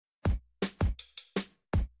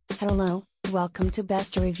Hello, welcome to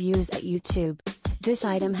Best Reviews at YouTube. This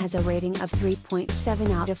item has a rating of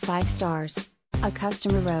 3.7 out of 5 stars. A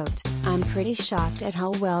customer wrote, "I'm pretty shocked at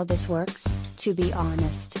how well this works, to be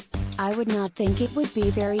honest. I would not think it would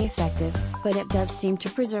be very effective, but it does seem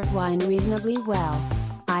to preserve wine reasonably well.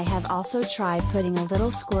 I have also tried putting a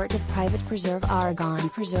little squirt of Private Preserve Argon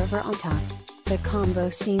Preserver on top. The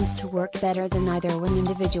combo seems to work better than either one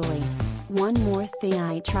individually. One more thing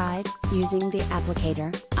I tried, using the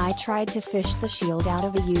applicator, I tried to fish the shield out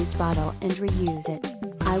of a used bottle and reuse it.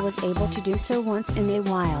 I was able to do so once in a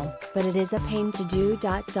while, but it is a pain to do.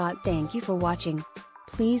 Thank you for watching.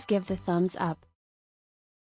 Please give the thumbs up.